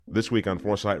This week on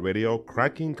Foresight Radio,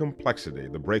 Cracking Complexity,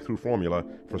 the breakthrough formula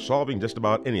for solving just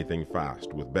about anything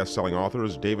fast, with best-selling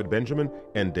authors David Benjamin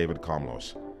and David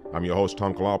Komlos. I'm your host,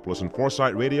 Tom Komlos, and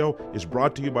Foresight Radio is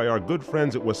brought to you by our good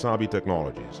friends at Wasabi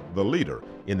Technologies, the leader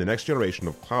in the next generation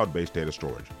of cloud-based data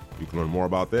storage. You can learn more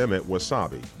about them at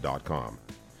wasabi.com.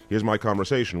 Here's my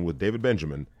conversation with David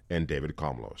Benjamin and David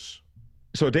Komlos.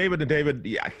 So David,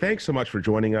 thanks so much for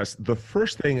joining us. The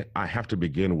first thing I have to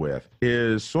begin with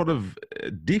is sort of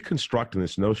deconstructing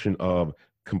this notion of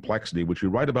complexity, which you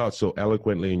write about so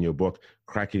eloquently in your book,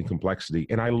 Cracking Complexity.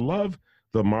 And I love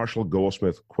the Marshall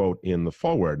Goldsmith quote in the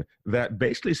foreword that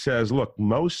basically says, look,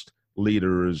 most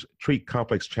leaders treat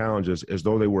complex challenges as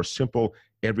though they were simple,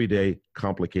 everyday,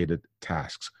 complicated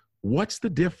tasks. What's the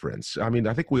difference? I mean,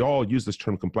 I think we all use this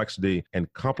term complexity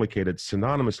and complicated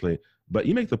synonymously, but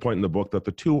you make the point in the book that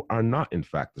the two are not, in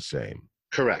fact, the same.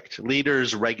 Correct.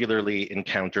 Leaders regularly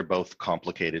encounter both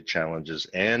complicated challenges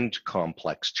and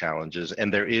complex challenges,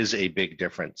 and there is a big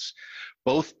difference.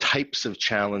 Both types of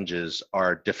challenges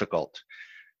are difficult,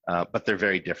 but they're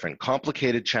very different.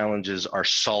 Complicated challenges are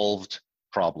solved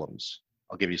problems.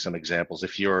 I'll give you some examples.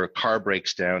 If your car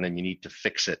breaks down and you need to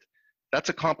fix it, that's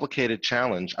a complicated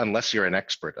challenge unless you're an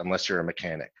expert, unless you're a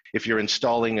mechanic. If you're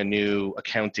installing a new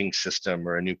accounting system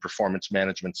or a new performance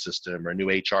management system or a new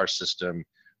HR system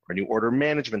or a new order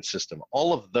management system,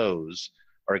 all of those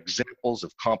are examples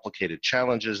of complicated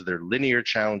challenges. They're linear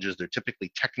challenges. They're typically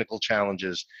technical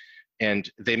challenges, and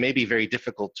they may be very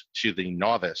difficult to the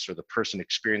novice or the person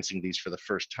experiencing these for the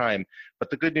first time. But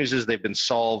the good news is they've been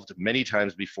solved many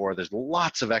times before. There's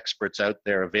lots of experts out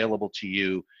there available to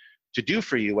you to do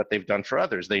for you what they've done for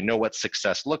others. They know what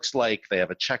success looks like. They have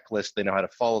a checklist. They know how to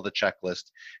follow the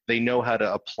checklist. They know how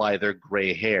to apply their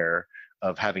gray hair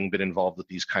of having been involved with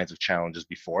these kinds of challenges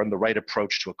before. And the right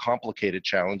approach to a complicated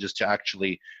challenge is to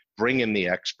actually bring in the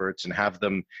experts and have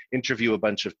them interview a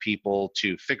bunch of people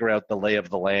to figure out the lay of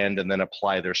the land and then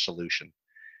apply their solution.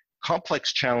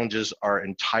 Complex challenges are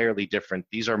entirely different.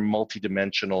 These are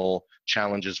multidimensional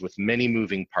challenges with many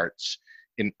moving parts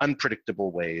in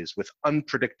unpredictable ways, with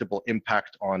unpredictable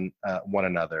impact on one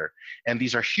another. And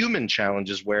these are human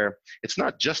challenges where it's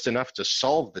not just enough to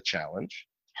solve the challenge,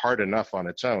 hard enough on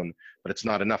its own, but it's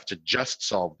not enough to just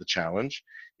solve the challenge.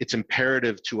 It's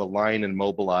imperative to align and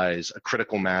mobilize a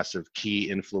critical mass of key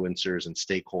influencers and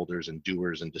stakeholders and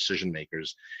doers and decision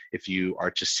makers if you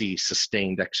are to see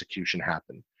sustained execution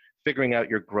happen. Figuring out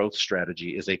your growth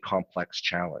strategy is a complex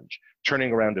challenge.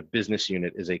 Turning around a business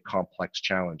unit is a complex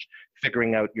challenge.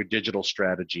 Figuring out your digital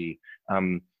strategy,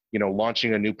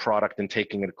 launching a new product and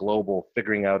taking it global,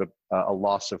 figuring out a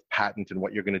loss of patent and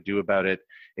what you're going to do about it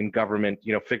in government,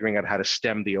 figuring out how to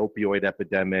stem the opioid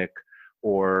epidemic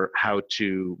or how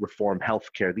to reform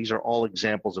healthcare. These are all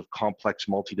examples of complex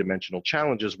multidimensional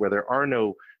challenges where there are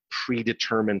no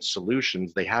predetermined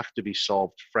solutions. They have to be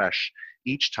solved fresh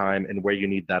each time and where you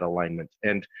need that alignment.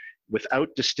 And without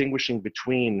distinguishing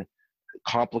between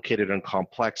complicated and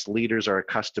complex, leaders are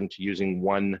accustomed to using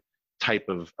one type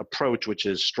of approach, which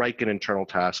is strike an internal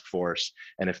task force.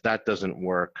 And if that doesn't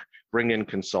work, bring in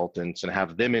consultants and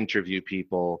have them interview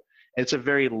people. It's a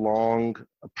very long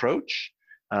approach,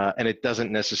 and it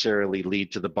doesn't necessarily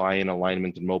lead to the buy-in,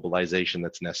 alignment, and mobilization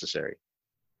that's necessary.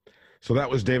 So that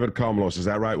was David Komlos. Is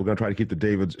that right? We're going to try to keep the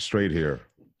Davids straight here.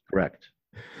 Correct.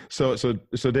 So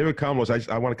David Komlos,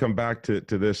 I want to come back to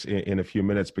this in a few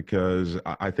minutes because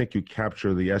I think you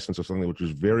capture the essence of something which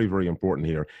is very, very important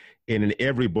here. And in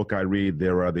every book I read,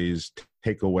 there are these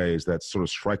takeaways that sort of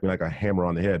strike me like a hammer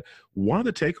on the head. One of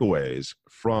the takeaways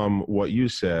from what you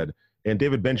said, and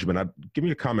David Benjamin, give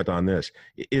me a comment on this,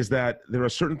 is that there are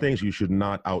certain things you should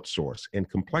not outsource, and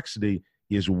complexity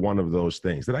is one of those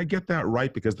things. Did I get that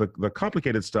right? Because the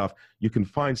complicated stuff, you can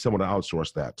find someone to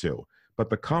outsource that too. But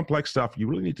the complex stuff, you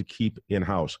really need to keep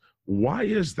in-house. Why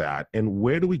is that? And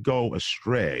where do we go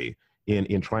astray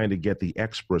in trying to get the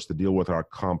experts to deal with our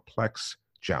complex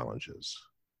challenges?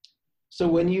 So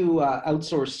when you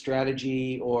outsource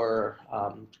strategy or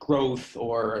growth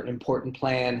or an important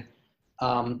plan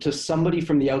to somebody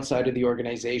from the outside of the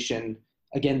organization,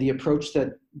 again, the approach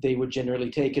that they would generally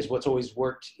take is what's always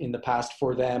worked in the past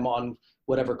for them on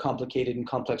whatever complicated and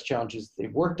complex challenges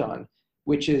they've worked on,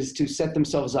 which is to set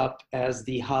themselves up as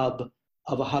the hub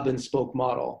of a hub and spoke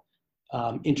model,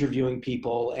 interviewing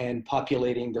people and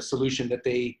populating the solution that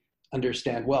they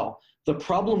understand well. The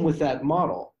problem with that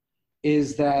model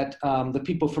is that the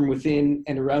people from within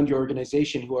and around your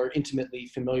organization who are intimately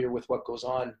familiar with what goes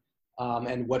on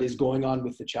and what is going on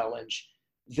with the challenge,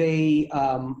 they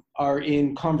are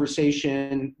in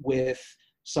conversation with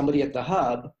somebody at the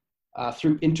hub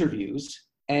through interviews,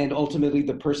 And ultimately,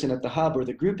 the person at the hub or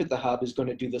the group at the hub is going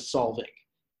to do the solving.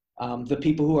 The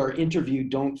people who are interviewed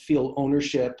don't feel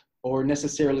ownership or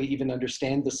necessarily even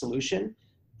understand the solution.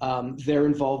 Their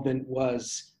involvement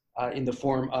was in the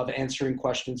form of answering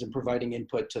questions and providing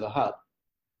input to the hub.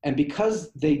 And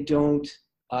because they don't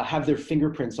have their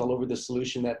fingerprints all over the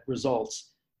solution that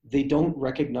results, they don't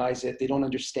recognize it, they don't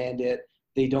understand it,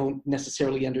 they don't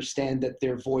necessarily understand that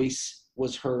their voice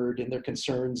was heard and their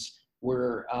concerns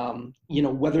were,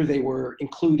 whether they were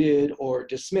included or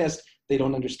dismissed, they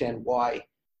don't understand why.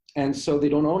 And so they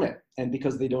don't own it. And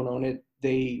because they don't own it,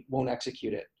 they won't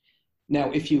execute it. Now,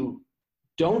 if you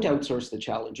don't outsource the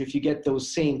challenge, if you get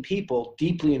those same people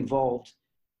deeply involved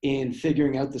in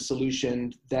figuring out the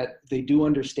solution that they do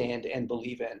understand and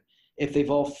believe in, if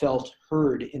they've all felt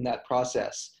heard in that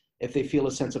process, if they feel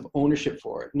a sense of ownership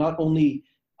for it, not only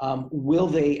will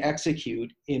they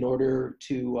execute in order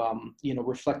to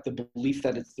reflect the belief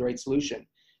that it's the right solution,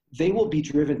 they will be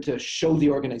driven to show the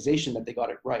organization that they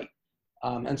got it right.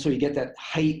 And so you get that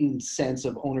heightened sense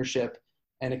of ownership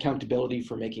and accountability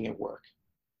for making it work.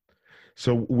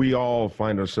 So we all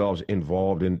find ourselves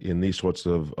involved in these sorts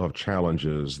of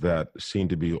challenges that seem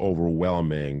to be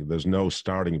overwhelming. There's no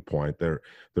starting point. They're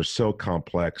so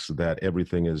complex that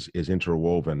everything is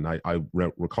interwoven. I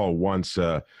recall once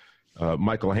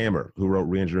Michael Hammer, who wrote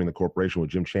Reengineering the Corporation with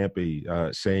Jim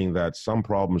Champy, saying that some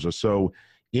problems are so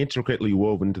intricately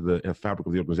woven into the fabric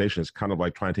of the organization. It's kind of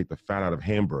like trying to take the fat out of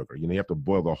hamburger. You have to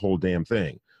boil the whole damn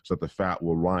thing so that the fat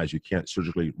will rise. You can't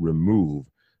surgically remove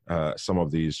some of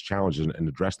these challenges and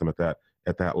address them at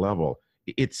that level.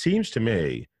 It seems to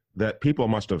me that people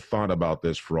must have thought about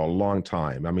this for a long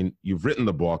time. I mean, you've written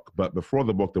the book, but before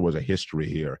the book, there was a history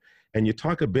here. And you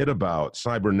talk a bit about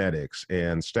cybernetics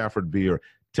and Stafford Beer.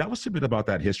 Tell us a bit about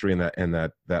that history and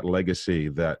that legacy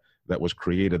that was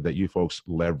created that you folks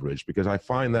leveraged, because I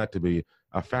find that to be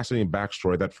a fascinating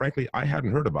backstory that, frankly, I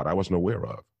hadn't heard about. I wasn't aware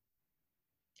of.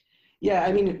 Yeah,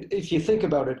 I mean, if you think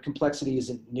about it, complexity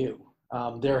isn't new.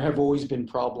 There have always been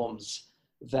problems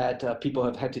that people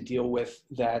have had to deal with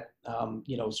that,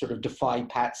 sort of defy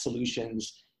pat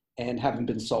solutions and haven't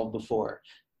been solved before.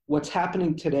 What's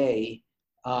happening today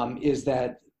is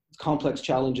that complex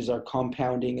challenges are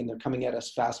compounding and they're coming at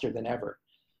us faster than ever.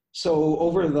 So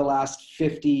over the last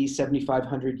 50,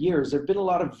 7,500 years, there have been a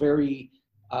lot of very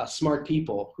smart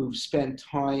people who've spent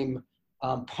time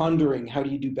pondering how do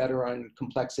you do better on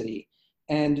complexity.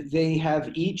 And they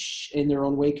have each, in their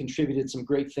own way, contributed some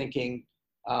great thinking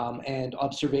and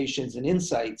observations and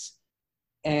insights.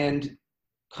 And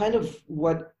kind of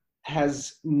what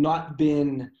has not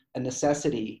been a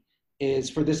necessity is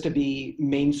for this to be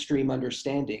mainstream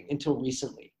understanding until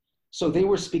recently. So they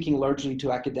were speaking largely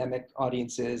to academic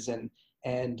audiences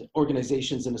and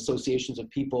organizations and associations of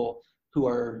people who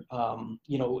are,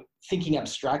 thinking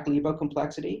abstractly about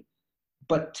complexity.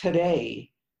 But today,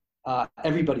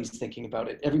 everybody's thinking about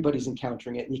it. Everybody's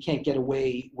encountering it. And you can't get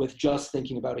away with just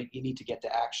thinking about it. You need to get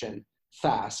to action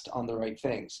fast on the right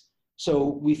things.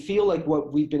 So we feel like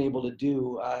what we've been able to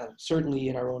do, certainly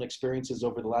in our own experiences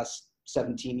over the last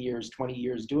 17 years, 20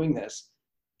 years doing this,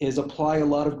 is apply a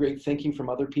lot of great thinking from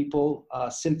other people,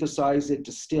 synthesize it,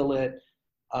 distill it,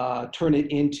 turn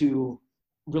it into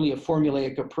really a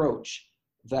formulaic approach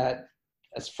that,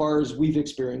 as far as we've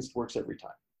experienced, works every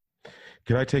time.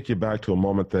 Can I take you back to a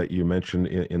moment that you mentioned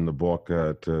in the book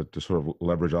to sort of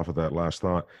leverage off of that last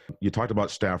thought? You talked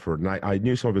about Stafford, and I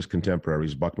knew some of his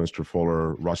contemporaries, Buckminster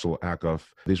Fuller, Russell Ackoff.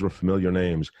 These were familiar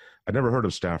names. I'd never heard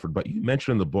of Stafford, but you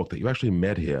mentioned in the book that you actually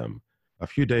met him a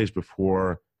few days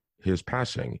before his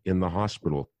passing in the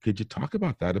hospital. Could you talk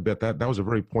about that a bit? That was a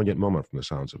very poignant moment from the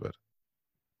sounds of it.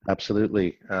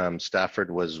 Absolutely.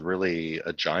 Stafford was really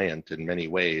a giant in many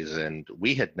ways, and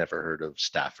we had never heard of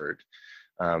Stafford.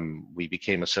 We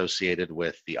became associated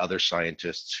with the other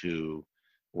scientists who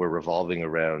were revolving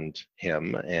around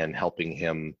him and helping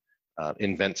him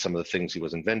invent some of the things he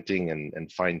was inventing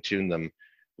and fine-tune them.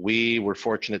 We were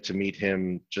fortunate to meet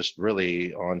him just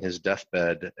really on his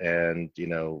deathbed, and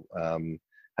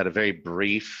had a very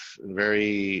brief,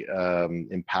 very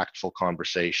impactful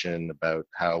conversation about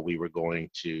how we were going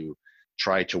to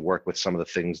try to work with some of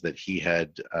the things that he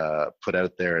had put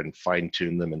out there and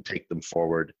fine-tune them and take them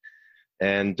forward.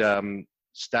 And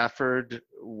Stafford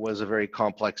was a very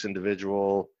complex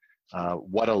individual.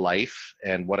 What a life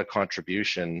and what a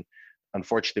contribution.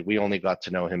 Unfortunately, we only got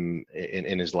to know him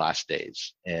in his last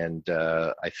days. And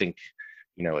I think,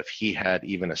 if he had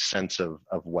even a sense of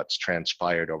what's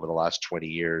transpired over the last 20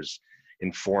 years,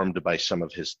 informed by some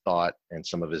of his thought and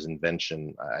some of his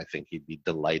invention, I think he'd be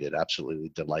delighted,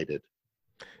 absolutely delighted.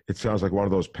 It sounds like one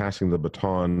of those passing the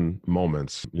baton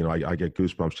moments. I get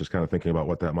goosebumps just kind of thinking about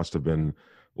what that must have been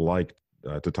like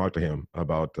to talk to him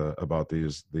about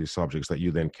these subjects that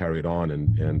you then carried on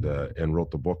and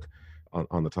wrote the book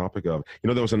on the topic of.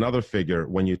 There was another figure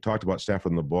when you talked about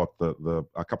Stafford in the book.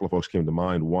 A couple of folks came to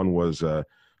mind. One was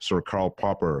Sir Karl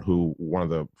Popper, who one of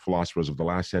the philosophers of the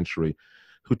last century,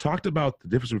 who talked about the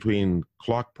difference between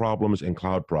clock problems and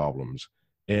cloud problems.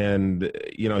 And,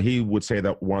 he would say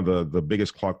that one of the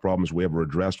biggest clock problems we ever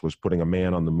addressed was putting a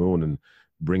man on the moon and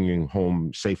bringing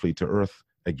home safely to Earth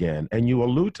again. And you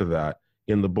allude to that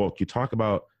in the book. You talk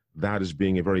about that as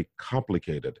being a very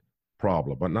complicated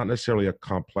problem, but not necessarily a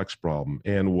complex problem.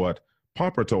 And what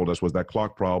Popper told us was that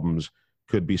clock problems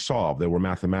could be solved. They were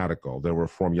mathematical. They were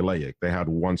formulaic. They had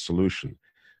one solution.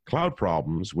 Cloud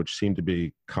problems, which seem to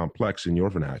be complex in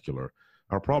your vernacular,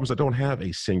 are problems that don't have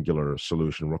a singular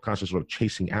solution. We're constantly sort of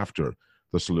chasing after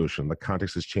the solution. The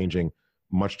context is changing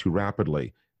much too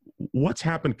rapidly. What's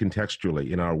happened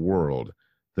contextually in our world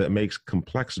that makes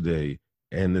complexity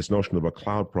and this notion of a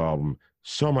cloud problem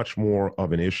so much more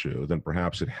of an issue than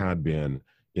perhaps it had been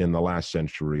in the last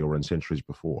century or in centuries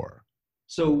before?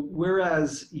 So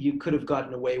whereas you could have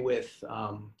gotten away with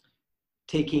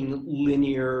taking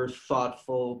linear,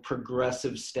 thoughtful,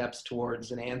 progressive steps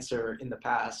towards an answer in the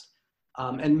past,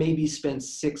 and maybe spent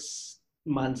 6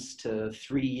 months to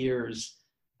 3 years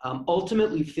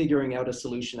ultimately figuring out a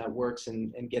solution that works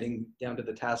and getting down to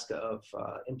the task of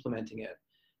implementing it.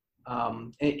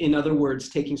 In other words,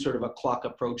 taking sort of a clock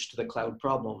approach to the cloud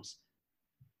problems.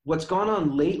 What's gone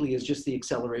on lately is just the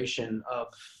acceleration of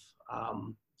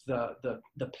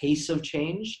the pace of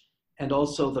change, and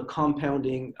also the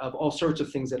compounding of all sorts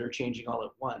of things that are changing all at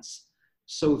once,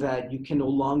 so that you can no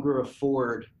longer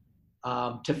afford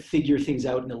to figure things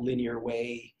out in a linear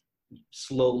way,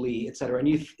 slowly, et cetera. And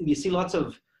you see lots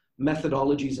of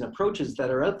methodologies and approaches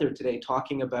that are out there today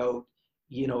talking about,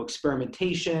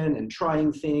 experimentation and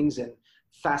trying things and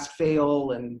fast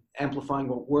fail and amplifying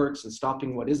what works and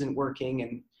stopping what isn't working,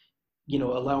 and,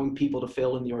 allowing people to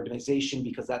fail in the organization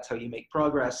because that's how you make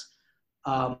progress.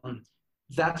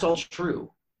 That's all true.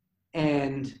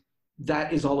 And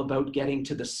that is all about getting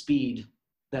to the speed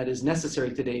that is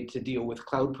necessary today to deal with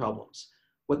cloud problems.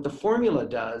 What the formula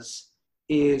does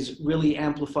is really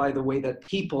amplify the way that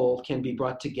people can be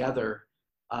brought together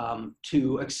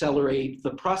to accelerate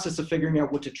the process of figuring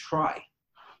out what to try.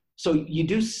 So you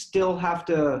do still have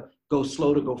to go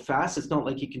slow to go fast. It's not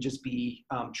like you can just be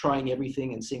trying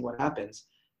everything and seeing what happens.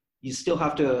 You still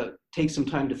have to take some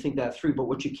time to think that through, but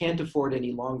what you can't afford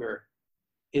any longer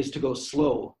is to go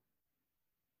slow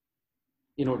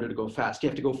in order to go fast. You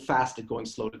have to go fast at going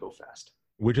slow to go fast.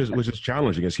 Which is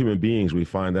challenging. As human beings, we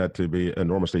find that to be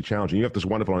enormously challenging. You have this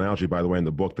wonderful analogy, by the way, in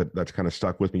the book that's kind of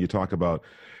stuck with me. You talk about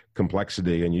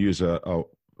complexity, and you use a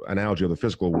analogy of the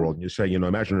physical world. And you say,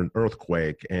 imagine an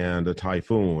earthquake and a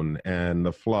typhoon and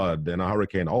a flood and a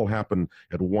hurricane all happen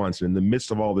at once. And in the midst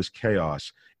of all this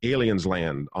chaos, aliens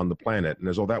land on the planet. And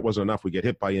as though that wasn't enough, we get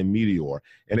hit by a meteor.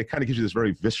 And it kind of gives you this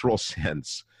very visceral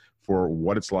sense for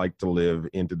what it's like to live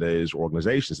in today's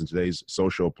organizations, in today's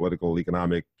social, political,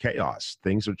 economic chaos.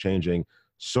 Things are changing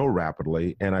so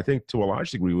rapidly. And I think to a large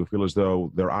degree, we feel as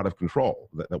though they're out of control,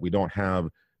 that we don't have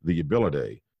the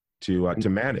ability to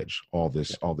manage all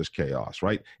this chaos,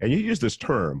 right? And you use this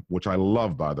term, which I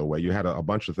love, by the way. You had a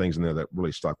bunch of things in there that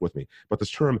really stuck with me. But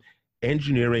this term,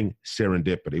 engineering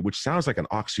serendipity, which sounds like an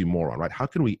oxymoron, right? How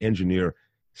can we engineer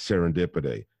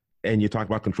serendipity? And you talk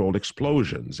about controlled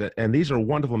explosions, and these are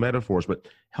wonderful metaphors. But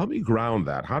help me ground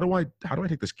that. How do I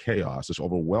take this chaos, this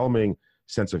overwhelming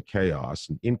sense of chaos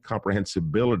and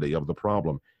incomprehensibility of the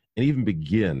problem, and even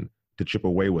begin to chip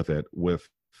away with it with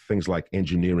things like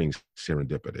engineering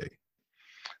serendipity?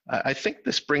 I think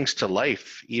this brings to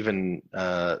life even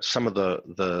some of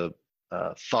the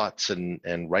thoughts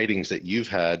and writings that you've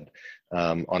had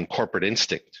on corporate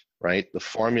instinct, right? The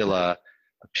formula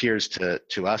appears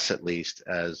to us, at least,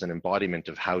 as an embodiment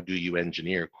of how do you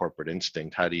engineer corporate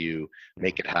instinct? How do you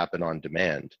make it happen on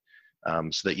demand,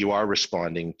 so that you are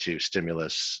responding to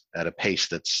stimulus at a pace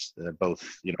that's both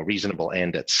reasonable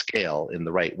and at scale in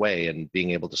the right way, and being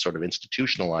able to sort of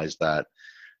institutionalize that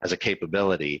as a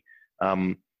capability.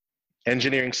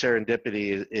 Engineering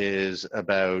serendipity is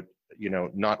about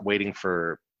not waiting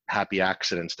for happy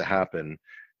accidents to happen,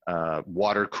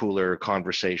 water cooler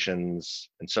conversations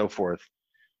and so forth.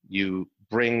 You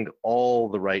bring all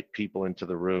the right people into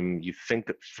the room. You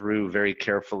think through very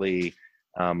carefully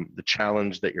the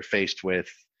challenge that you're faced with.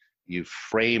 You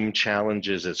frame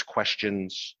challenges as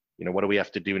questions. what do we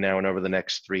have to do now and over the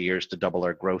next 3 years to double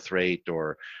our growth rate?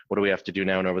 Or what do we have to do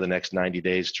now and over the next 90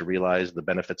 days to realize the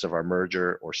benefits of our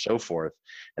merger, or so forth?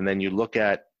 And then you look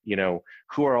at,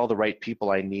 who are all the right people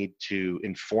I need to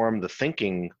inform the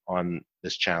thinking on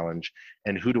this challenge,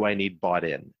 and who do I need bought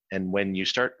in? And when you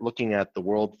start looking at the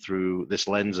world through this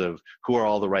lens of who are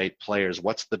all the right players,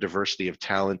 what's the diversity of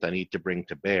talent I need to bring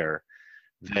to bear,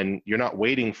 then you're not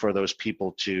waiting for those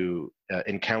people to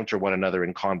encounter one another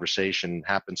in conversation,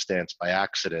 happenstance, by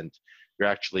accident. You're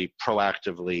actually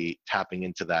proactively tapping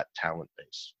into that talent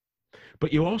base.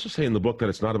 But you also say in the book that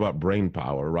it's not about brain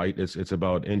power, right? It's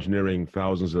about engineering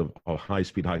thousands of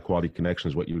high-speed, high-quality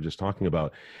connections, what you were just talking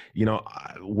about.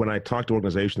 When I talk to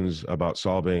organizations about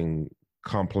solving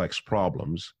complex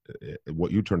problems,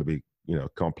 what you term to be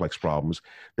complex problems,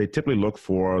 they typically look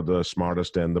for the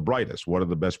smartest and the brightest. What are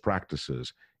the best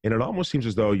practices? And it almost seems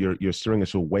as though you're steering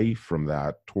us away from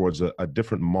that towards a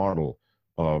different model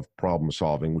of problem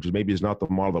solving, which is not the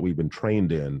model that we've been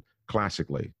trained in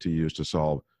classically to use to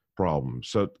solve problems.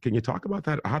 So can you talk about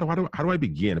that? How do I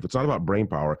begin? If it's not about brain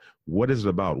power, what is it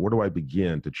about? Where do I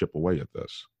begin to chip away at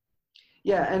this?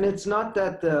 Yeah, and it's not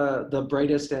that the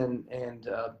brightest and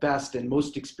best and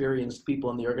most experienced people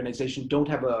in the organization don't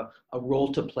have a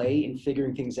role to play in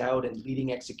figuring things out and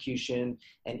leading execution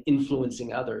and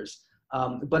influencing others,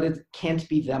 but it can't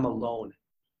be them alone.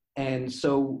 And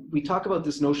so we talk about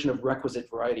this notion of requisite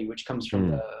variety, which comes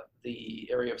from the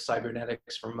area of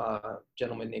cybernetics from a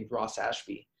gentleman named Ross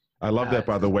Ashby. I love that,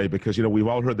 by the way, because, we've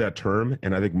all heard that term,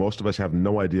 and I think most of us have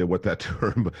no idea what that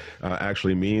term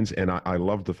actually means. And I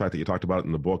love the fact that you talked about it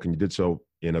in the book, and you did so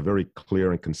in a very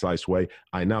clear and concise way.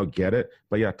 I now get it.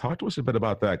 But yeah, talk to us a bit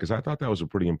about that, because I thought that was a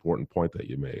pretty important point that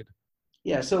you made.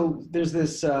 Yeah, so there's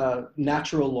this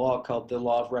natural law called the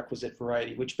law of requisite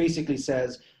variety, which basically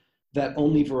says that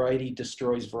only variety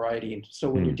destroys variety. And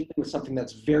so when you're dealing with something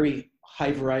that's very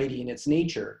high variety in its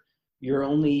nature, your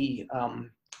only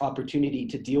opportunity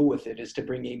to deal with it is to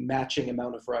bring a matching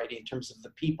amount of variety in terms of the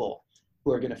people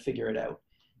who are going to figure it out.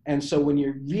 And so when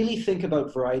you really think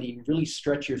about variety and really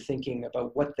stretch your thinking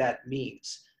about what that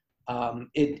means,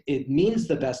 it means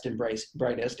the best and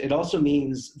brightest. It also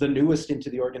means the newest into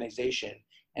the organization.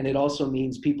 And it also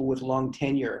means people with long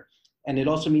tenure. And it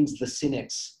also means the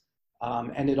cynics.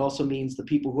 And it also means the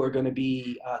people who are going to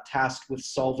be tasked with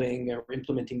solving or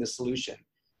implementing the solution.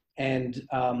 And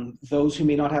those who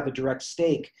may not have a direct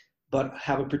stake, but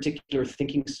have a particular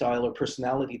thinking style or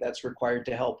personality that's required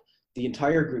to help the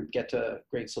entire group get to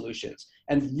great solutions.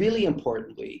 And really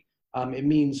importantly, it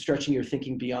means stretching your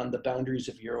thinking beyond the boundaries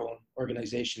of your own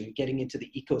organization and getting into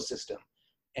the ecosystem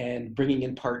and bringing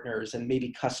in partners and maybe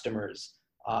customers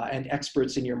and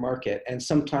experts in your market, and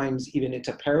sometimes even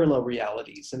into parallel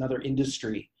realities, another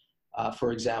industry,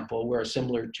 for example, where a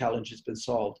similar challenge has been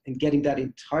solved, and getting that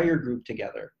entire group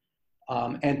together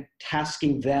and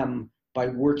tasking them by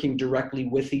working directly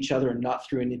with each other and not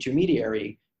through an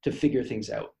intermediary to figure things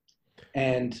out.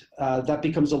 And that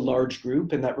becomes a large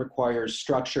group, and that requires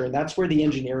structure, and that's where the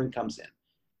engineering comes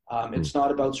in. It's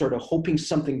not about sort of hoping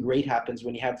something great happens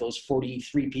when you have those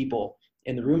 43 people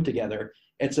in the room together.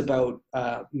 It's about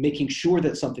making sure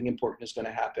that something important is going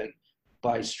to happen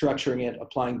by structuring it,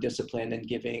 applying discipline, and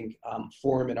giving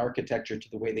form and architecture to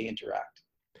the way they interact.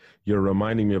 You're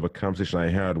reminding me of a conversation I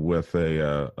had with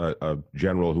a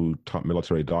general who taught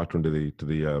military doctrine to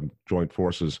the Joint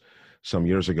Forces some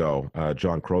years ago,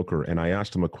 John Croker, and I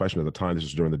asked him a question at the time. This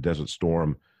was during the Desert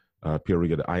Storm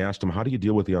period. I asked him, how do you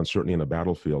deal with the uncertainty in a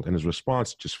battlefield? And his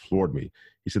response just floored me.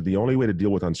 He said, the only way to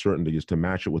deal with uncertainty is to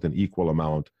match it with an equal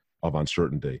amount of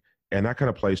uncertainty. And that kind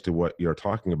of plays to what you're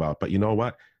talking about. But you know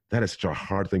what? That is such a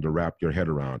hard thing to wrap your head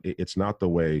around. It's not the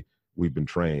way we've been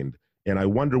trained. And I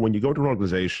wonder, when you go to an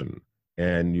organization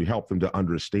and you help them to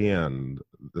understand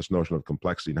this notion of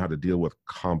complexity and how to deal with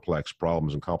complex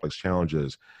problems and complex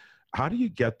challenges, how do you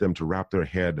get them to wrap their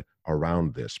head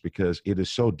around this? Because it is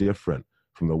so different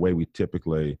from the way we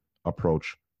typically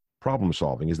approach problem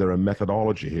solving. Is there a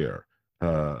methodology here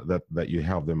that you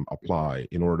have them apply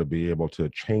in order to be able to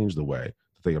change the way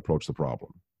that they approach the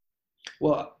problem?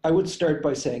 Well, I would start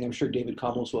by saying, I'm sure David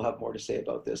Komlos will have more to say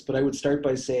about this, but I would start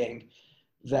by saying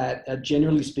that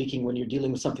generally speaking, when you're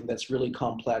dealing with something that's really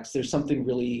complex, there's something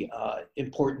really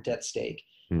important at stake.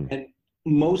 And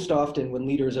most often when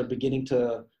leaders are beginning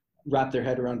to wrap their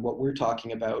head around what we're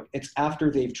talking about, it's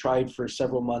after they've tried for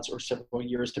several months or several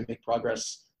years to make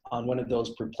progress on one of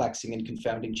those perplexing and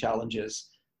confounding challenges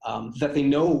that they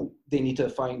know they need to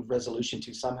find resolution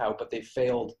to somehow, but they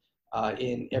failed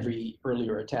in every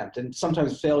earlier attempt. And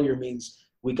sometimes failure means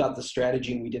we got the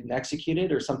strategy and we didn't execute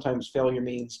it, or sometimes failure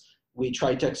means we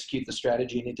tried to execute the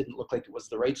strategy and it didn't look like it was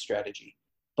the right strategy.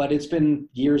 but it's been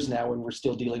years now and we're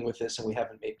still dealing with this and we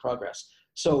haven't made progress.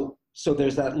 So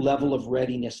there's that level of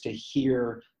readiness to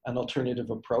hear an alternative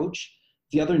approach.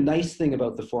 The other nice thing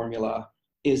about the formula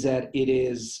is that it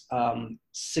is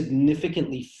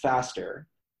significantly faster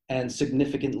and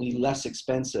significantly less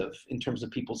expensive in terms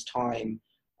of people's time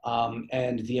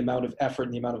and the amount of effort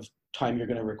and the amount of time you're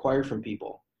going to require from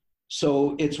people.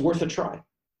 So it's worth a try.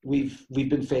 We've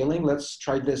been failing. Let's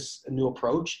try this new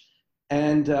approach.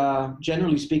 And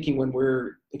generally speaking, when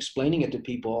we're explaining it to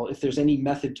people, if there's any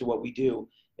method to what we do,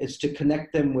 it's to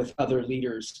connect them with other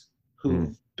leaders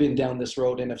who've been down this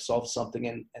road and have solved something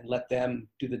and let them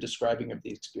do the describing of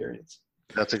the experience.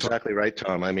 That's exactly right,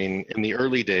 Tom. I mean, in the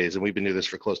early days, and we've been doing this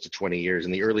for close to 20 years,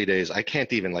 in the early days, I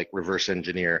can't even like reverse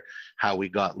engineer how we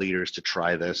got leaders to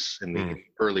try this in the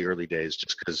early days,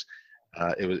 just because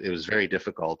it was very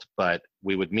difficult. But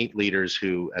we would meet leaders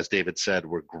who, as David said,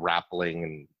 were grappling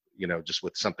and, just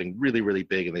with something really, really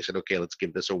big. And they said, okay, let's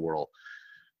give this a whirl.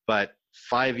 But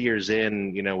 5 years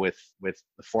in, with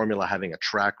the formula having a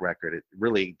track record, it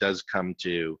really does come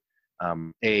to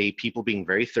A, people being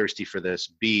very thirsty for this,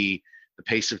 B, the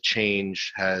pace of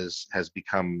change has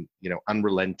become,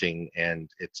 unrelenting and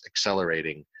it's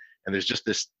accelerating. And there's just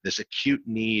this acute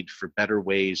need for better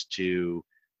ways to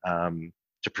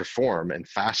perform and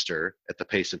faster at the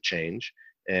pace of change.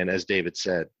 And as David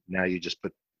said, now you just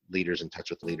put leaders in touch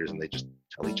with leaders and they just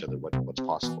tell each other what's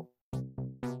possible.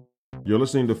 You're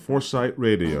listening to Foresight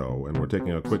Radio, and we're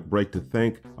taking a quick break to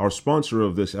thank our sponsor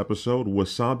of this episode,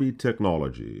 Wasabi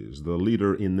Technologies, the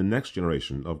leader in the next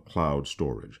generation of cloud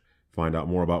storage. Find out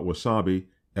more about Wasabi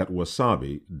at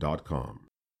wasabi.com.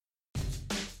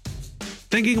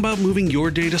 Thinking about moving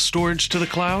your data storage to the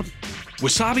cloud?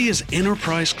 Wasabi is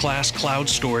enterprise-class cloud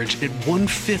storage at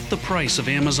 1/5 the price of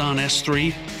Amazon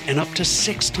S3 and up to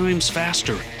 6 times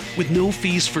faster, with no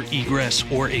fees for egress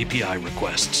or API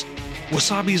requests.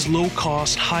 Wasabi's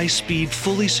low-cost, high-speed,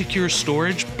 fully secure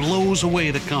storage blows away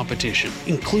the competition,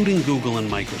 including Google and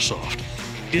Microsoft.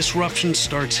 Disruption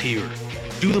starts here.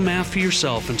 Do the math for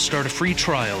yourself and start a free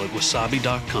trial at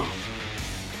wasabi.com.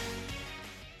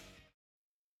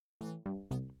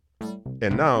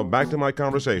 And now, back to my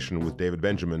conversation with David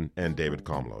Benjamin and David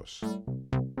Komlos.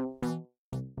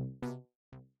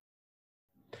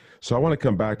 So I want to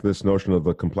come back to this notion of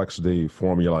the complexity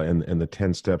formula and the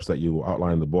 10 steps that you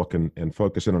outline in the book and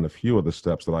focus in on a few of the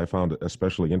steps that I found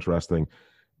especially interesting.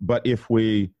 But if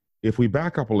we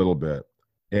back up a little bit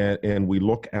and we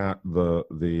look at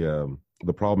the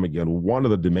problem again, one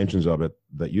of the dimensions of it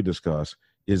that you discuss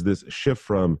is this shift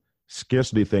from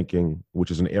scarcity thinking, which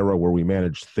is an era where we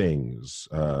manage things,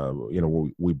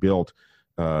 where we built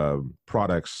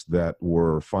products that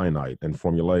were finite and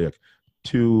formulaic,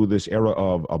 to this era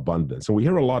of abundance. And we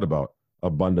hear a lot about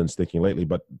abundance thinking lately,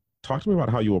 but talk to me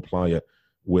about how you apply it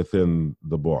within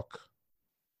the book.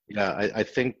 Yeah, I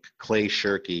think Clay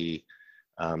Shirky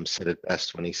said it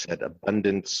best when he said,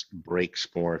 abundance breaks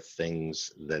more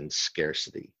things than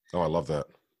scarcity. Oh, I love that.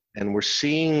 And we're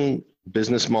seeing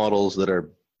business models that are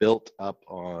built up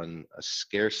on a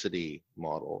scarcity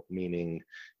model, meaning,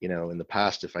 in the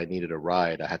past, if I needed a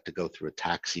ride, I had to go through a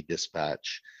taxi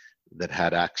dispatch that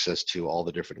had access to all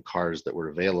the different cars that were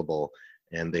available,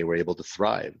 and they were able to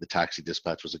thrive. The taxi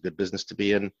dispatch was a good business to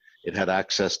be in. It had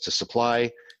access to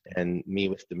supply, and me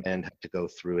with demand had to go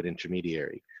through an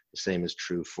intermediary. The same is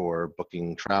true for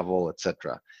booking travel,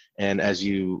 etc. And as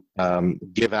you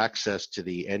give access to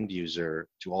the end user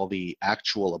to all the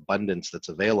actual abundance that's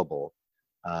available,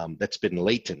 that's been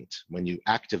latent, when you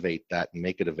activate that and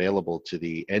make it available to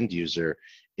the end user,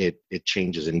 it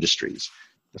changes industries.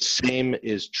 The same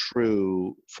is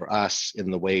true for us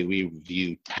in the way we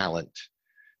view talent.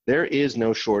 There is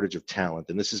no shortage of talent.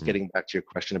 And this is getting back to your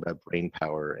question about brain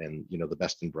power and, the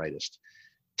best and brightest.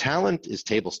 Talent is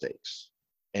table stakes,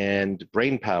 and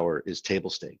brain power is table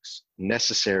stakes,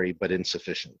 necessary but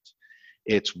insufficient.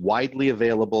 It's widely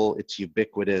available, it's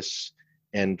ubiquitous,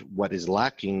 and what is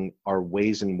lacking are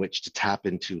ways in which to tap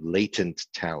into latent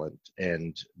talent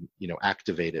and,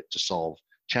 activate it to solve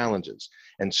challenges.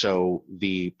 And so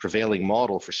the prevailing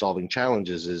model for solving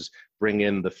challenges is bring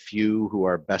in the few who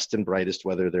are best and brightest,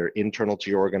 whether they're internal to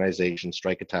your organization,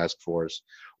 strike a task force,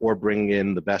 or bring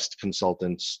in the best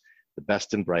consultants, the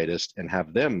best and brightest, and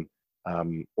have them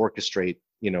orchestrate,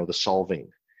 the solving.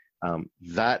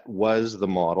 That was the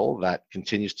model. That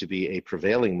continues to be a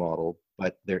prevailing model,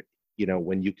 but there,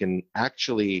 when you can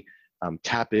actually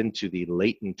tap into the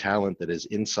latent talent that is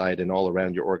inside and all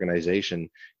around your organization,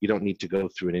 you don't need to go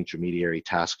through an intermediary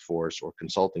task force or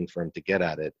consulting firm to get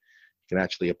at it. You can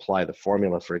actually apply the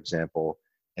formula, for example,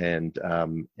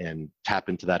 and tap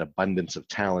into that abundance of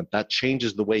talent, that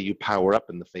changes the way you power up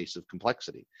in the face of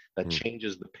complexity. That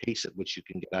changes the pace at which you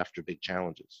can get after big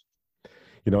challenges.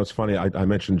 You know, it's funny. I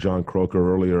mentioned John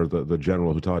Croker earlier, the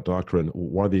general who taught doctrine.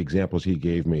 One of the examples he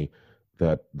gave me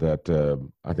that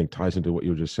I think ties into what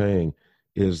you were just saying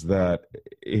is that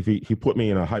if he put me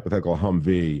in a hypothetical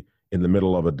Humvee in the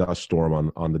middle of a dust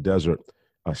storm on the desert,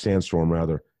 a sandstorm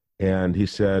rather, and he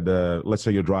said, let's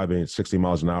say you're driving at 60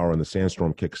 miles an hour and the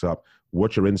sandstorm kicks up.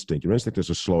 What's your instinct? Your instinct is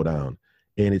to slow down.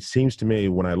 And it seems to me,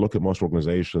 when I look at most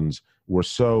organizations, we're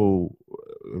so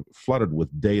flooded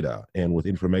with data and with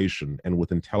information and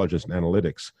with intelligence and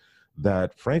analytics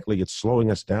that, frankly, it's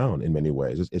slowing us down in many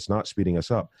ways. It's not speeding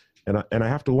us up. And I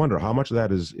have to wonder how much of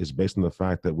that is based on the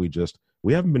fact that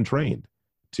we haven't been trained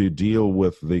to deal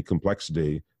with the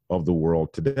complexity of the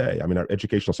world today. I mean, our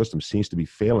educational system seems to be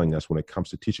failing us when it comes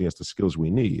to teaching us the skills we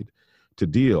need to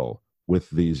deal with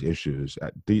these issues.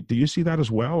 Do you see that as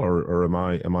well, or am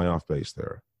I off base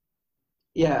there?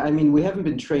 Yeah, I mean, we haven't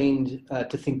been trained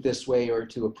to think this way or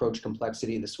to approach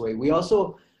complexity this way. We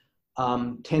also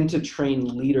tend to train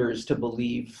leaders to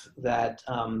believe that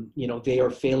they are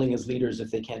failing as leaders if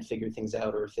they can't figure things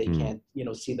out, or if they can't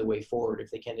see the way forward,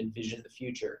 if they can't envision the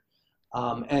future.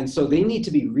 And so they need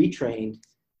to be retrained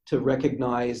to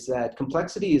recognize that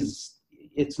complexity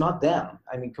it's not them.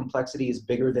 I mean, complexity is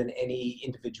bigger than any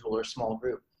individual or small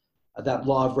group. That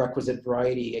law of requisite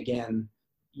variety, again,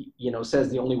 says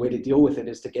the only way to deal with it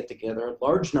is to get together a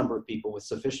large number of people with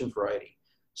sufficient variety.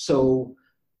 So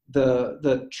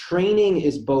the training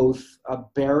is both a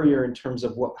barrier in terms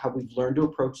of how we've learned to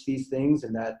approach these things,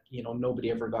 and that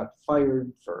nobody ever got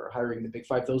fired for hiring the big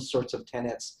five, those sorts of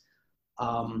tenets,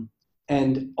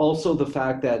 and also the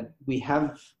fact that we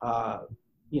have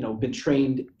been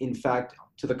trained, in fact,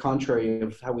 to the contrary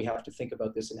of how we have to think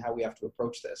about this and how we have to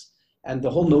approach this. And the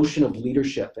whole notion of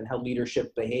leadership and how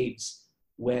leadership behaves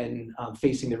when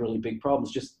facing the really big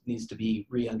problems just needs to be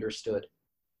re-understood.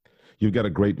 You've got a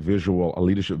great visual, a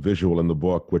leadership visual in the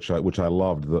book, which I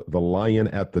loved, the lion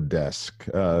at the desk.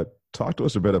 Talk to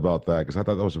us a bit about that, because I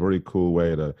thought that was a very cool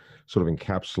way to sort of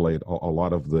encapsulate a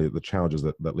lot of the challenges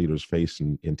that leaders face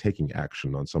in taking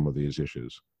action on some of these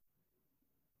issues.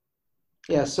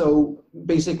 Yeah, so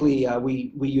basically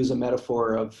we use a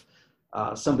metaphor of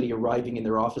somebody arriving in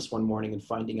their office one morning and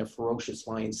finding a ferocious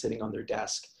lion sitting on their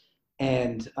desk.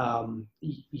 And,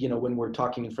 when we're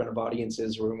talking in front of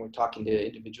audiences or when we're talking to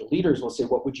individual leaders, we'll say,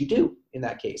 what would you do in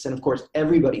that case? And of course,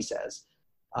 everybody says,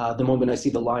 the moment I see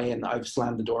the lion, I've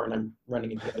slammed the door and I'm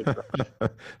running in the other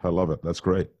direction. I love it. That's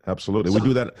great. Absolutely. We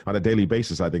do that on a daily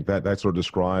basis. I think that sort of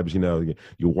describes, you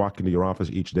walk into your office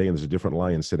each day and there's a different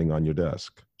lion sitting on your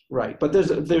desk. Right. But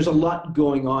there's a lot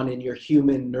going on in your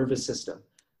human nervous system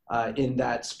in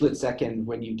that split second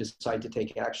when you decide to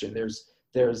take action.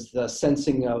 There's the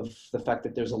sensing of the fact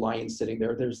that there's a lion sitting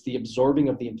there. There's the absorbing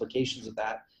of the implications of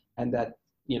that, and that,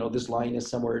 this lion is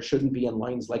somewhere it shouldn't be, and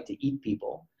lions like to eat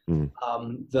people.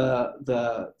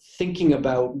 The thinking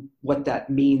about what that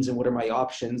means and what are my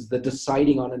options, the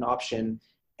deciding on an option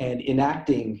and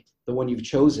enacting the one you've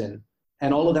chosen.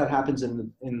 And all of that happens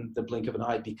in the blink of an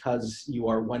eye because you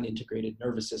are one integrated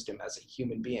nervous system as a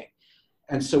human being.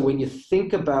 And so when you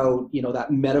think about,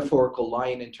 that metaphorical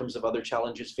lion in terms of other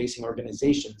challenges facing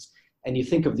organizations, and you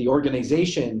think of the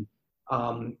organization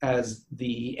as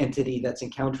the entity that's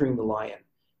encountering the lion,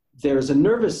 there's a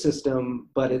nervous system,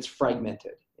 but it's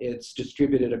fragmented. It's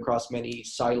distributed across many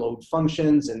siloed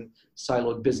functions and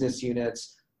siloed business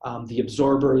units. The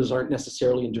absorbers aren't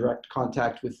necessarily in direct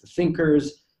contact with the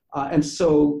thinkers. And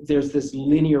so there's this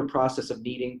linear process of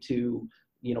needing to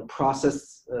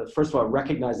process, first of all,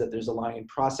 recognize that there's a lion,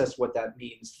 process what that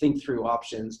means, think through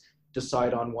options,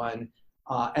 decide on one,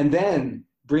 and then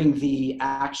bring the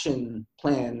action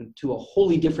plan to a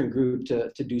wholly different group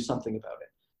to do something about it.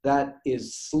 That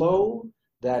is slow,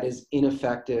 that is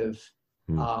ineffective,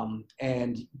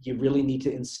 and you really need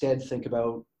to instead think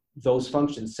about those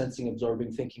functions, sensing,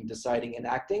 absorbing, thinking, deciding, and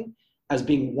acting, as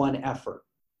being one effort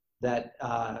that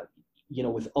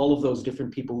with all of those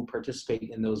different people who participate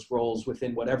in those roles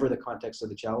within whatever the context of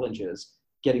the challenge is,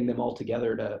 getting them all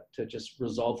together to just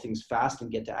resolve things fast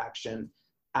and get to action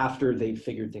after they've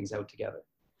figured things out together.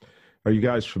 Are you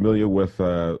guys familiar with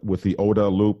the ODA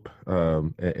loop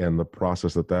and the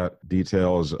process that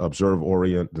details? Observe,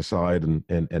 orient, decide,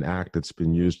 and act. It's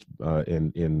been used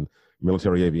in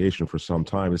military aviation for some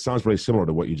time. It sounds very similar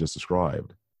to what you just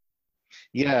described.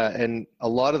 Yeah, and a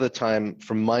lot of the time,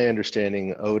 from my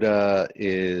understanding, ODA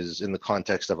is in the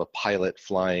context of a pilot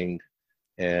flying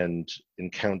and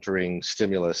encountering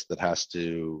stimulus that has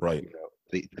to, right,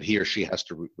 that he or she has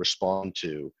to respond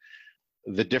to.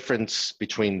 the difference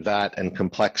between that and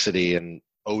complexity and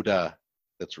ODA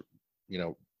that's,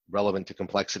 relevant to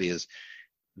complexity is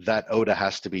that ODA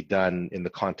has to be done in the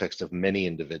context of many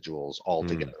individuals all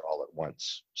together, all at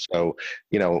once. So,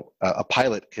 a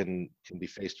pilot can be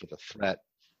faced with a threat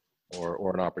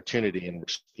or an opportunity and,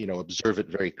 observe it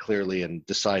very clearly and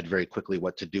decide very quickly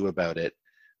what to do about it.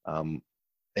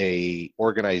 A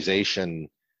organization,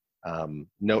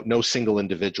 no single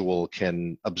individual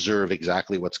can observe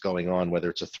exactly what's going on, whether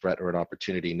it's a threat or an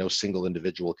opportunity. No single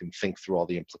individual can think through all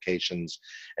the implications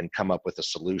and come up with a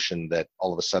solution that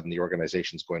all of a sudden the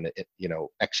organization is going to,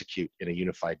 execute in a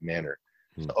unified manner.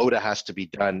 So ODA has to be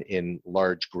done in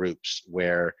large groups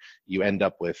where you end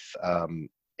up with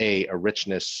a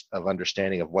richness of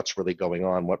understanding of what's really going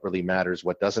on, what really matters,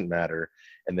 what doesn't matter,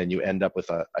 and then you end up with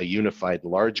a unified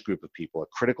large group of people, a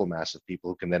critical mass of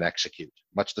people who can then execute,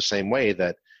 much the same way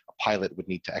that a pilot would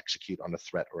need to execute on a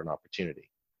threat or an opportunity.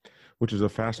 Which is a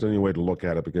fascinating way to look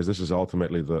at it, because this is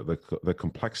ultimately the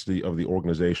complexity of the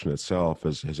organization itself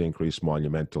has increased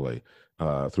monumentally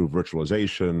through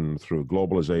virtualization, through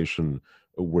globalization.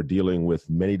 We're dealing with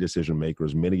many decision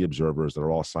makers, many observers that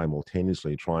are all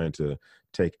simultaneously trying to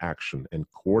take action, and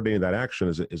coordinating that action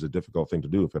is a difficult thing to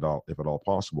do, if at all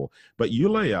possible. But you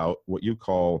lay out what you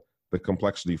call the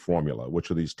complexity formula, which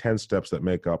are these 10 steps that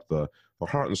make up the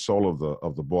heart and soul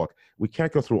of the book. We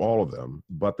can't go through all of them,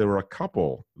 but there were a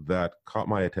couple that caught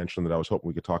my attention that I was hoping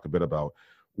we could talk a bit about.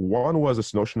 One was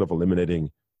this notion of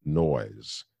eliminating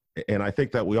noise. And I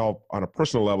think that we all, on a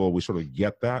personal level, we sort of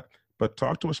get that. But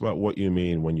talk to us about what you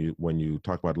mean when you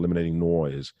talk about eliminating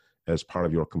noise as part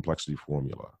of your complexity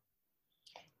formula.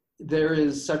 There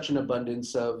is such an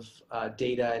abundance of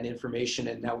data and information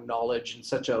and now knowledge, and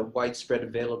such a widespread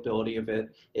availability of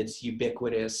it. It's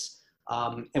ubiquitous.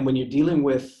 And when you're dealing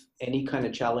with any kind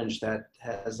of challenge that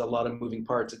has a lot of moving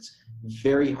parts, it's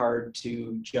very hard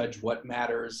to judge what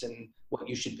matters and what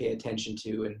you should pay attention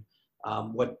to,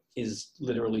 and what is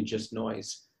literally just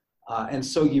noise. And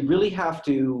so you really have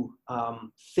to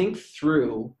think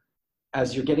through,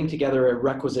 as you're getting together a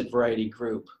requisite variety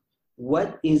group,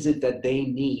 what is it that they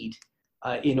need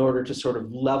in order to sort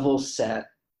of level set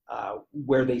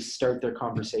where they start their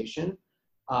conversation?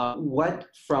 What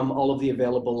from all of the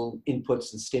available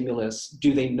inputs and stimulus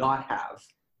do they not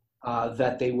have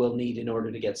that they will need in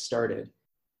order to get started?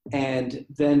 And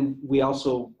then we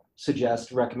also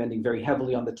suggest recommending very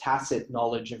heavily on the tacit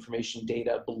knowledge, information,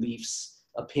 data, beliefs,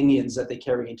 opinions that they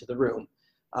carry into the room.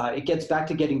 It gets back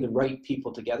to getting the right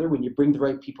people together. When you bring the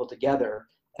right people together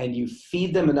and you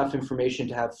feed them enough information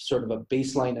to have sort of a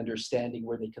baseline understanding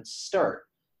where they can start,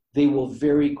 they will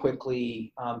very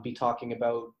quickly be talking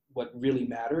about what really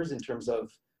matters in terms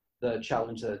of the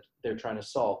challenge that they're trying to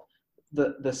solve.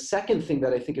 The second thing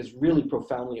that I think is really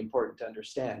profoundly important to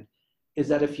understand is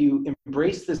that if you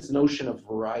embrace this notion of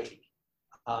variety,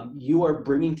 you are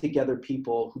bringing together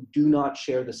people who do not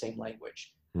share the same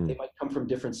language. They might come from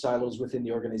different silos within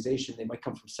the organization. They might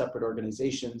come from separate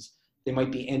organizations. They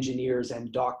might be engineers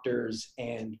and doctors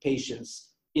and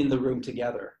patients in the room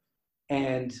together.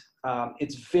 And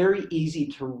it's very easy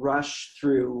to rush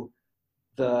through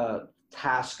the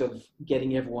task of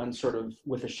getting everyone sort of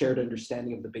with a shared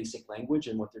understanding of the basic language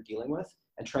and what they're dealing with,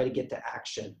 and try to get to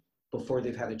action before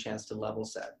they've had a chance to level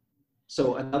set.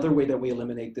 So another way that we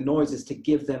eliminate the noise is to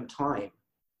give them time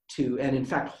to, and in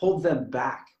fact, hold them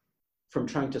back from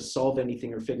trying to solve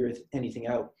anything or figure anything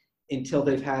out until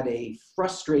they've had a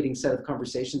frustrating set of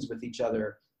conversations with each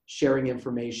other, sharing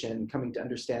information, coming to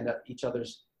understand each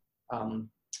other's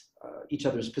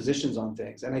positions on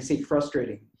things. And I say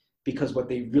frustrating because what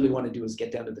they really want to do is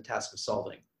get down to the task of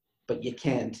solving, but you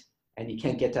can't, and you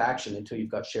can't get to action until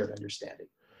you've got shared understanding.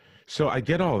 So I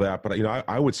get all that, but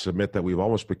I would submit that we've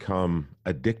almost become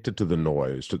addicted to the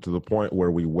noise to the point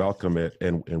where we welcome it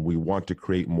and we want to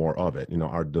create more of it.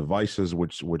 Our devices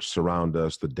which surround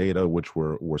us, the data which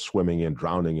we're swimming in,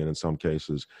 drowning in some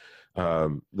cases.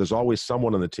 There's always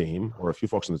someone on the team or a few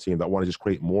folks on the team that want to just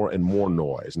create more and more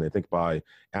noise. And they think by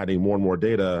adding more and more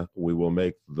data, we will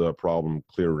make the problem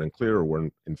clearer and clearer, when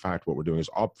in fact what we're doing is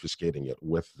obfuscating it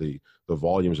with the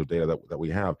volumes of data that we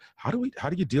have. How do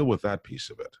you deal with that piece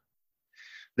of it?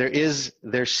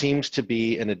 There seems to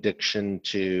be an addiction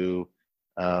to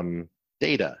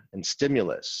data and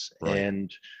stimulus, right.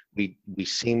 And we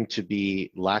seem to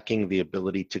be lacking the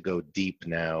ability to go deep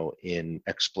now in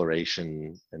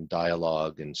exploration and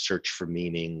dialogue and search for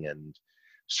meaning and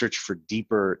search for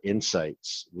deeper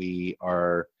insights. We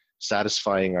are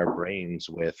satisfying our brains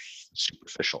with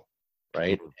superficial,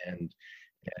 right?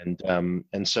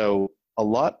 And so a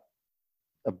lot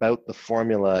about the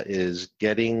formula is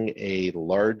getting a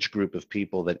large group of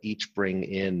people that each bring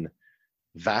in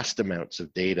vast amounts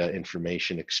of data,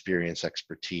 information, experience,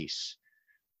 expertise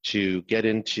to get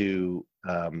into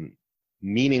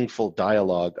meaningful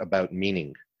dialogue about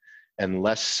meaning, and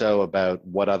less so about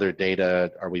what other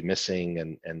data are we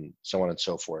missing, and so on and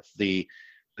so forth. The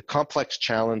complex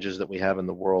challenges that we have in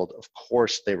the world, of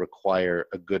course, they require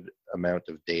a good amount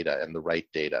of data and the right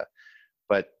data.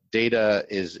 But data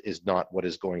is not what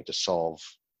is going to solve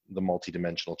the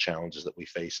multidimensional challenges that we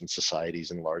face in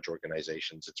societies and large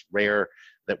organizations. It's rare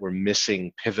that we're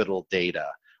missing pivotal data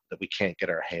that we can't get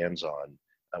our hands on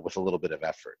with a little bit of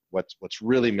effort. What's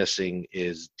really missing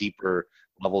is deeper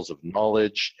levels of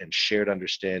knowledge and shared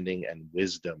understanding and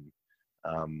wisdom.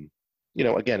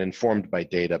 Again, informed by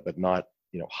data, but not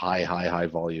high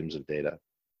volumes of data.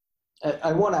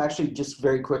 I want to actually just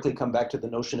very quickly come back to the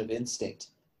notion of instinct.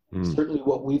 Certainly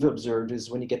what we've observed is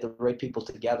when you get the right people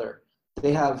together,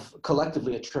 they have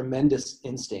collectively a tremendous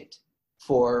instinct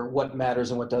for what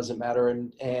matters and what doesn't matter.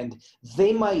 And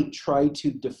they might try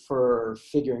to defer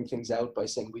figuring things out by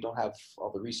saying, we don't have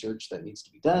all the research that needs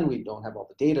to be done. We don't have all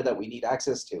the data that we need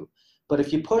access to. But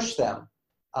if you push them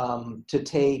to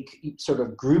take sort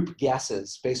of group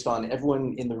guesses based on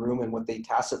everyone in the room and what they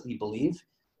tacitly believe,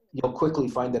 you'll quickly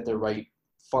find that they're right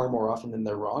far more often than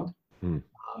they're wrong.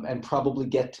 And probably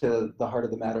get to the heart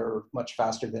of the matter much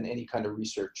faster than any kind of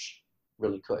research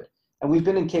really could. And we've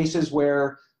been in cases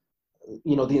where,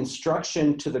 the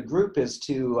instruction to the group is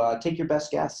to take your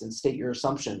best guess and state your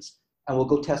assumptions, and we'll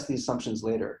go test the assumptions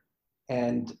later.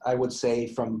 And I would say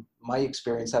from my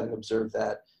experience, having observed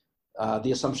that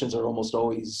the assumptions are almost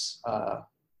always,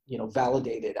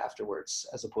 validated afterwards,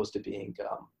 as opposed to being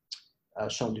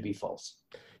shown to be false.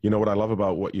 What I love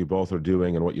about what you both are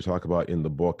doing and what you talk about in the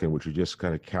book, and which you just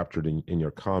kind of captured in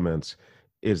your comments,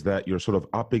 is that you're sort of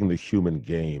upping the human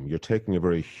game. You're taking a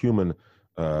very human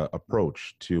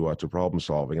approach to problem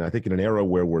solving. And I think in an era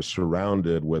where we're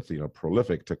surrounded with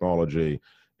prolific technology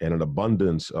and an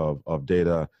abundance of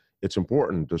data, it's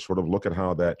important to sort of look at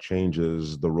how that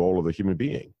changes the role of the human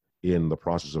being in the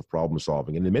process of problem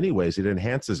solving. And in many ways, it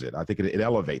enhances it. I think it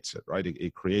elevates it, right?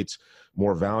 It creates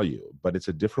more value, but it's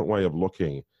a different way of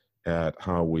looking at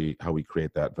how we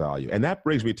create that value. And that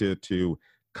brings me to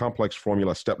complex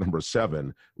formula step number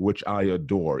 7, which I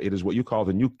adore. It is what you call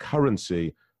the new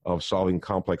currency of solving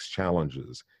complex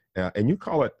challenges. And you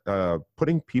call it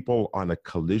putting people on a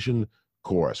collision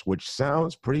course, which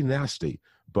sounds pretty nasty,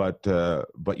 but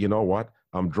you know what?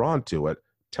 I'm drawn to it.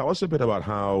 Tell us a bit about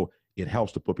how it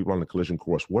helps to put people on the collision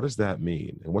course. What does that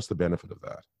mean? And what's the benefit of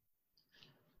that?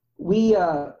 We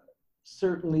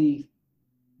certainly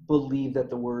believe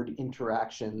that the word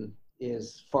interaction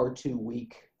is far too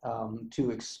weak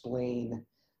to explain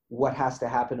what has to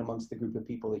happen amongst the group of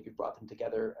people that you brought them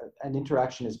together. An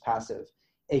interaction is passive.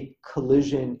 A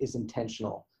collision is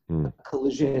intentional. A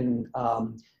collision,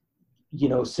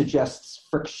 suggests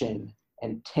friction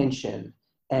and tension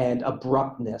and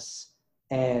abruptness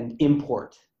and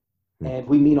import. And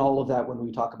we mean all of that when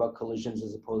we talk about collisions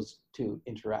as opposed to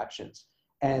interactions.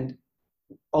 And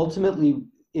ultimately,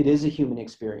 it is a human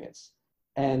experience.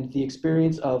 And the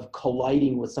experience of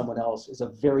colliding with someone else is a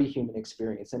very human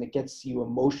experience. And it gets you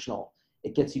emotional.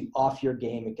 It gets you off your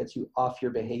game. It gets you off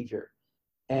your behavior.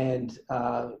 And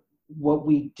what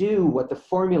the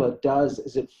formula does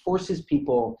is it forces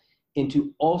people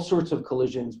into all sorts of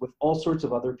collisions with all sorts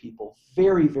of other people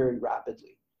very, very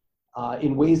rapidly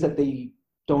in ways that they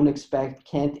don't expect,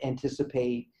 can't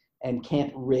anticipate, and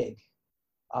can't rig.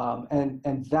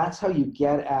 And that's how you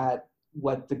get at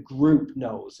what the group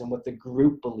knows and what the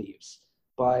group believes,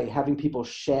 by having people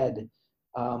shed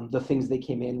the things they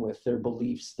came in with, their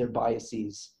beliefs, their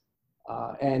biases.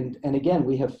 And again,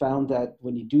 we have found that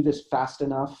when you do this fast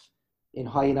enough, in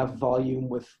high enough volume,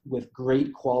 with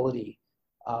great quality,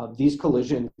 these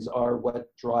collisions are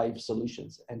what drive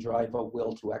solutions and drive a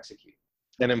will to execute.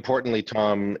 And importantly,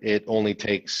 Tom, it only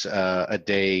takes a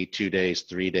day, 2 days,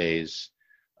 3 days,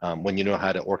 when you know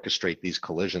how to orchestrate these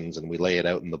collisions, and we lay it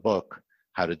out in the book,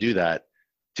 how to do that,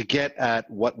 to get at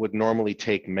what would normally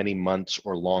take many months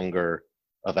or longer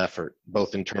of effort,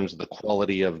 both in terms of the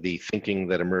quality of the thinking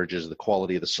that emerges, the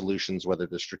quality of the solutions, whether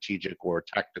they're strategic or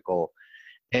tactical,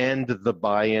 and the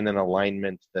buy-in and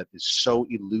alignment that is so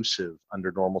elusive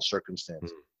under normal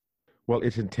circumstances. Well,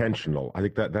 it's intentional. I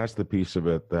think that's the piece of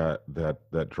it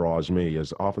that draws me,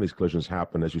 is often these collisions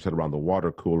happen, as you said, around the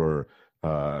water cooler,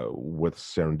 with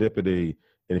serendipity.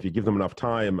 And if you give them enough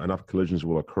time, enough collisions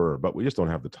will occur. But we just don't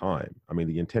have the time. I mean,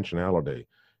 the intentionality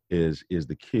is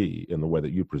the key in the way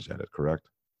that you present it, correct?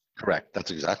 Correct.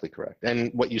 That's exactly correct.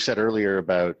 And what you said earlier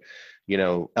about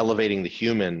elevating the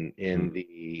human in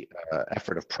the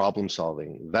effort of problem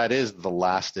solving. That is the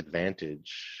last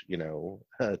advantage,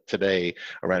 today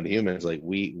around humans. Like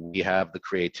we have the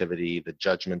creativity, the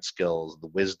judgment skills, the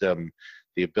wisdom,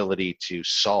 the ability to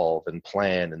solve and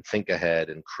plan and think ahead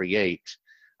and create.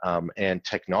 And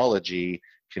technology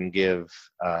can give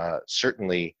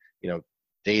certainly,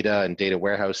 data and data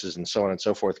warehouses and so on and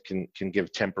so forth can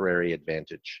give temporary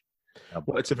advantage.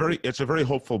 Well, it's a very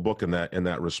hopeful book in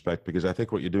that respect, because I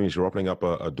think what you're doing is you're opening up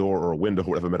a door or a window,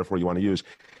 whatever metaphor you want to use,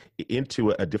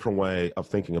 into a different way of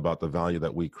thinking about the value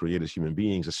that we create as human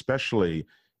beings, especially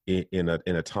in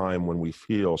a time when we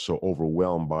feel so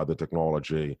overwhelmed by the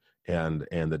technology and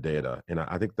the data. And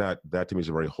I think that to me is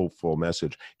a very hopeful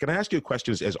message. Can I ask you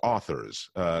questions as authors,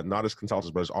 not as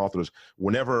consultants, but as authors?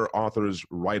 Whenever authors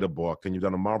write a book, and you've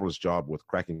done a marvelous job with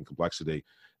Cracking Complexity,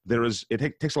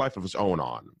 it takes a life of its own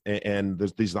on, and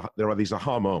there are these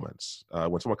aha moments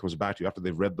when someone comes back to you after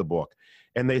they've read the book,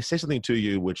 and they say something to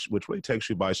you which really takes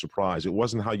you by surprise. It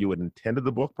wasn't how you had intended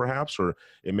the book, perhaps, or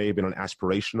it may have been an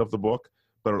aspiration of the book,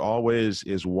 but it always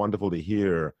is wonderful to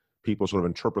hear people sort of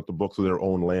interpret the book through their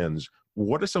own lens.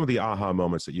 What are some of the aha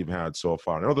moments that you've had so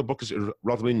far? I know the book is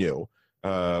relatively new,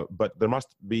 but there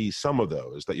must be some of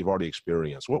those that you've already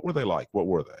experienced. What were they like? What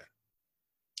were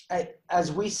they?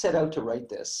 As we set out to write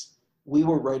this, we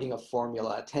were writing a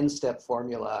 10-step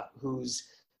formula whose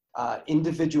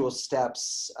individual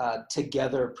steps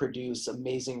together produce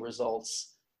amazing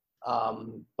results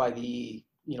by the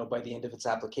end of its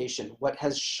application. What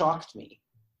has shocked me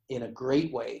in a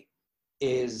great way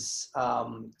is,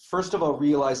 first of all,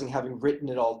 realizing, having written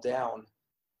it all down,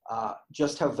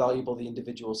 just how valuable the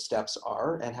individual steps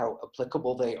are and how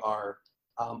applicable they are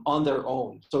on their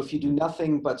own. So if you do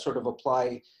nothing but sort of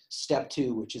apply step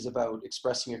 2, which is about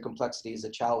expressing your complexity as a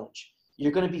challenge,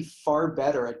 you're going to be far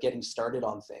better at getting started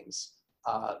on things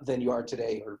than you are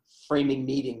today, or framing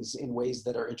meetings in ways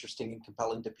that are interesting and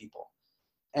compelling to people.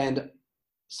 And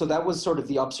so that was sort of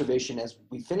the observation as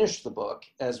we finished the book,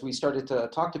 as we started to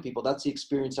talk to people. That's the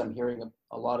experience I'm hearing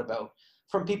a lot about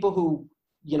from people who,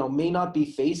 may not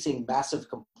be facing massive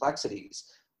complexities,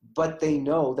 but they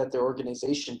know that their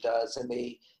organization does, and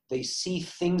they see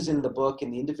things in the book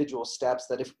and the individual steps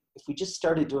that if we just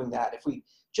started doing that, if we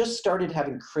just started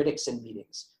having critics in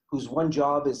meetings whose one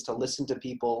job is to listen to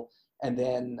people and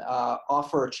then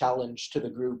offer a challenge to the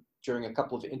group during a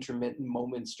couple of intermittent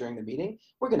moments during the meeting,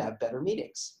 we're going to have better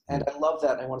meetings. And I love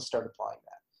that. And I want to start applying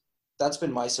that. That's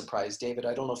been my surprise. David,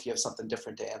 I don't know if you have something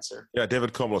different to answer. Yeah,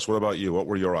 David Komlos, what about you? What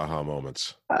were your aha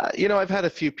moments? I've had a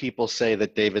few people say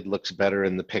that David looks better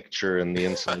in the picture and the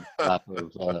inside flap of the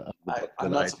book.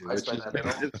 I'm not surprised by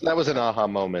that. That was an aha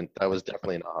moment. That was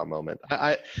definitely an aha moment.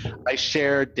 I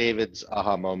share David's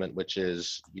aha moment, which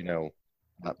is,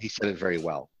 he said it very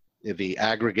well. The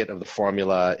aggregate of the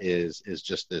formula is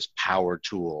just this power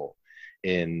tool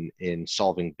in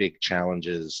solving big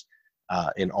challenges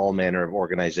in all manner of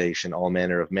organization, all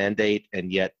manner of mandate,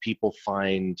 and yet people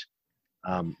find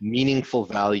meaningful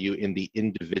value in the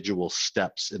individual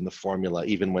steps in the formula,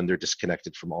 even when they're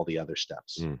disconnected from all the other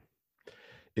steps.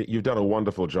 You've done a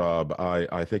wonderful job.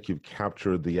 I think you've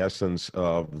captured the essence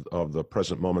of the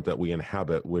present moment that we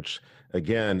inhabit, which,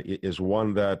 again, is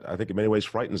one that I think in many ways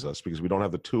frightens us because we don't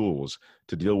have the tools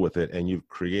to deal with it. And you've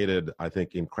created, I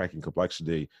think, in Cracking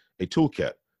Complexity, a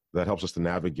toolkit that helps us to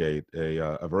navigate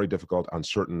a very difficult,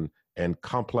 uncertain, and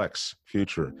complex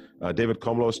future. David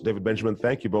Komlos, David Benjamin,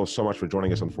 thank you both so much for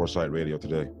joining us on Foresight Radio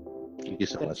today. Thank you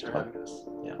so much for having us.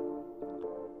 Yeah.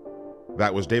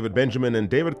 That was David Benjamin and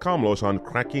David Komlos on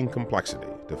Cracking Complexity.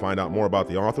 To find out more about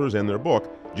the authors and their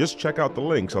book, just check out the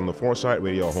links on the Foresight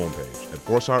Radio homepage at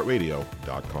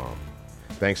foresightsradio.com.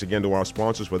 Thanks again to our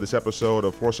sponsors for this episode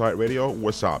of Foresight Radio,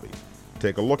 Wasabi.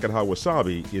 Take a look at how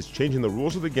Wasabi is changing the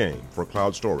rules of the game for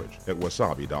cloud storage at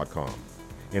wasabi.com.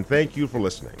 And thank you for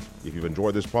listening. If you've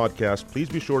enjoyed this podcast, please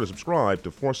be sure to subscribe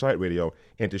to Foresight Radio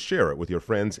and to share it with your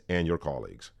friends and your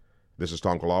colleagues. This is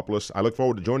Tom Kolopoulos. I look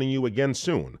forward to joining you again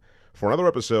soon for another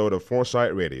episode of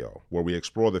Foresight Radio, where we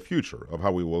explore the future of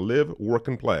how we will live, work,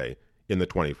 and play in the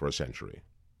 21st century.